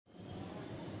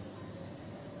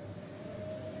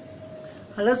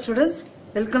Hello students,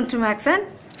 welcome to Max and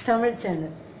Tamil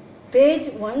channel. Page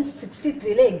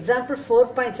 163 la example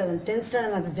 4.7 10th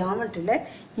standard maths geometry la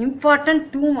important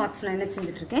 2 marks நான் என்ன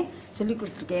செஞ்சிட்டிருக்கேன் சொல்லி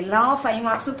கொடுத்திருக்கேன். எல்லா 5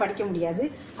 மார்க்ஸும் படிக்க முடியாது.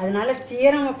 அதனால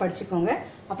தியரம் படிச்சுக்கோங்க.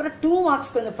 அப்புறம் 2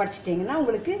 மார்க்ஸ் கொஞ்சம் படிச்சிட்டீங்கன்னா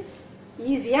உங்களுக்கு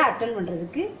ஈஸியா அட்டெண்ட்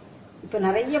பண்றதுக்கு இப்ப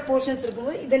நிறைய போர்ஷன்ஸ்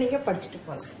இருக்கும்போது இத நீங்க படிச்சிட்டு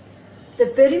போலாம். The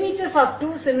perimeters of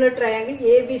two similar triangles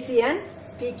ABC and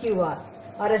PQR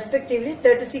are respectively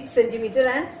 36 cm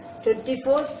and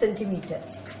 24 cm.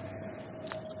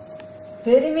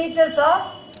 Perimeters of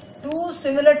two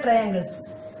similar triangles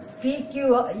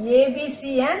PQR, ABC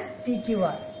and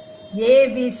PQR.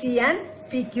 ABC and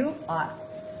PQR.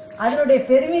 அதனுடைய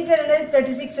perimeter என்னது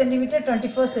 36 cm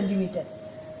 24 cm.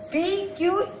 PQ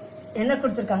என்ன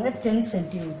கொடுத்திருக்காங்க 10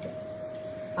 cm.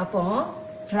 அப்போ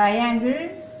triangle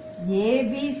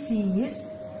ABC is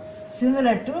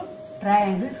similar to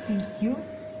triangle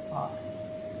PQR.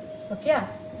 Okay?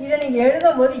 இதை நீங்க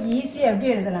எழுதும்போது ஈஸியா எப்படி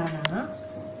எழுதலாம்னா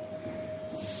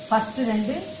ஃபர்ஸ்ட்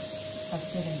ரெண்டு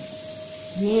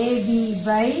AB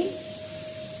by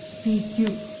PQ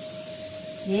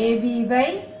AB by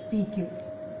PQ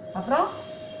அப்புறம்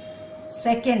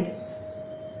second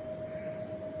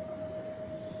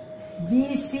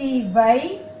BC by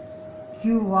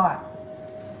QR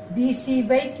BC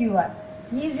by QR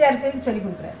ஈஸியா இருக்கிறதுக்கு சொல்லி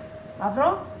கொடுக்குறேன்.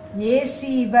 அப்புறம் AC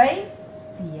by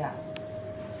PR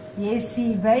AC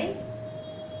by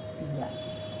PR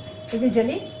இப்படி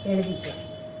சொல்லி எழுதிக்கலாம்.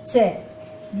 சரி,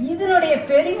 இதனுடைய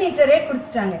பெரிமீட்டரே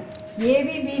கொடுத்துட்டாங்க.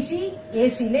 ABBC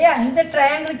AC இல்லையா? இந்த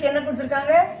ட்ரையாங்கிளுக்கு என்ன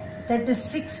கொடுத்துருக்காங்க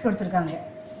 36 கொடுத்துருக்காங்க.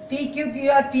 PQ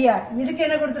QR PR இதுக்கு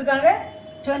என்ன கொடுத்துருக்காங்க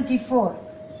 24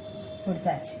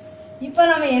 கொடுத்தாச்சு. இப்போ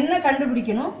நம்ம என்ன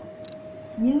கண்டுபிடிக்கணும்?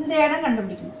 இந்த இடம்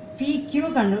கண்டுபிடிக்கணும். PQ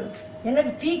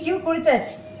எனக்கு PQ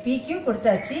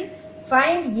கொடுத்தாச்சு.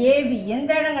 ஃபைண்ட் AB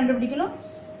எந்த இடம் கண்டுபிடிக்கணும்?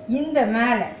 இந்த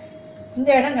மேலே இந்த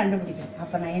இடம் கண்டுபிடிக்கணும்.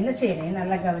 அப்ப நான் என்ன செய்யறேன்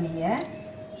நல்லா கவனிங்க.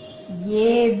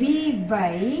 AB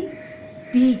by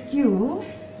PQ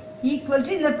equal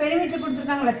to இந்த பெரிமீட்டர்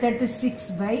கொடுத்துருக்காங்களா 36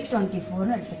 by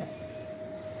 24 எடுத்துக்கிறேன்.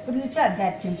 புரிஞ்சுச்சா?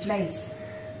 that implies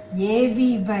AB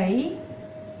by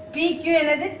PQ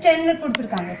என்னது 10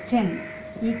 கொடுத்துருக்காங்க 10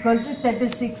 equal to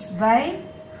 36 by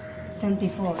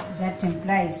 24. that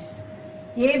implies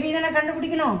AB தானே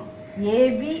கண்டுபிடிக்கணும்.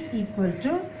 AB ஈக்குவல்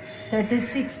டு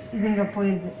 36 இது இங்க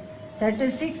போயிடுது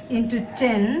 36 into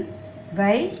 10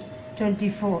 by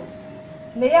 24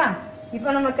 இல்லையா? இப்போ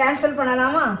நம்ம கேன்சல்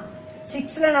பண்ணலாமா?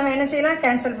 6ல நம்ம என்ன செய்யலாம்?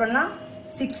 கேன்சல் பண்ணலாம்.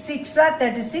 6 6 ஆ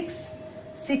 36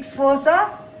 6 4 ஆ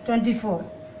 24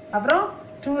 அப்புறம்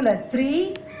 2ல 3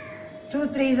 2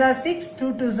 3s ஆ 6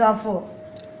 2 2s ஆ 4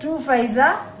 2 5s ஆ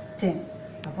 10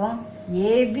 அப்போ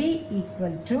AB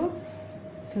equal to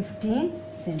 15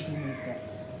 cm.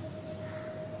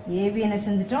 AB என்ன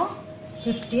செஞ்சிட்டோம்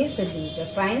 15 cm.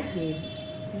 Find AB.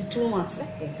 இது 2 மார்க்ஸ்ல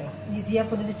கேட்கலாம். ஈஸியா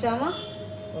புரிஞ்சுச்சாமா?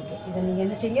 ஓகே, இதை நீங்க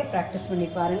என்ன செய்யுங்க பிராக்டிஸ் பண்ணி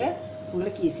பாருங்க,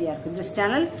 உங்களுக்கு ஈஸியா இருக்கும். This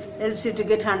channel helps you to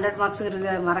get 100 marks.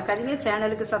 மறக்காதீங்க.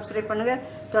 சேனலுக்கு சப்ஸ்கிரைப் பண்ணுங்க.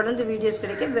 தொடர்ந்து வீடியோஸ்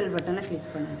கிடைக்க பெல் பட்டனை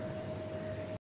கிளிக் பண்ணுங்க.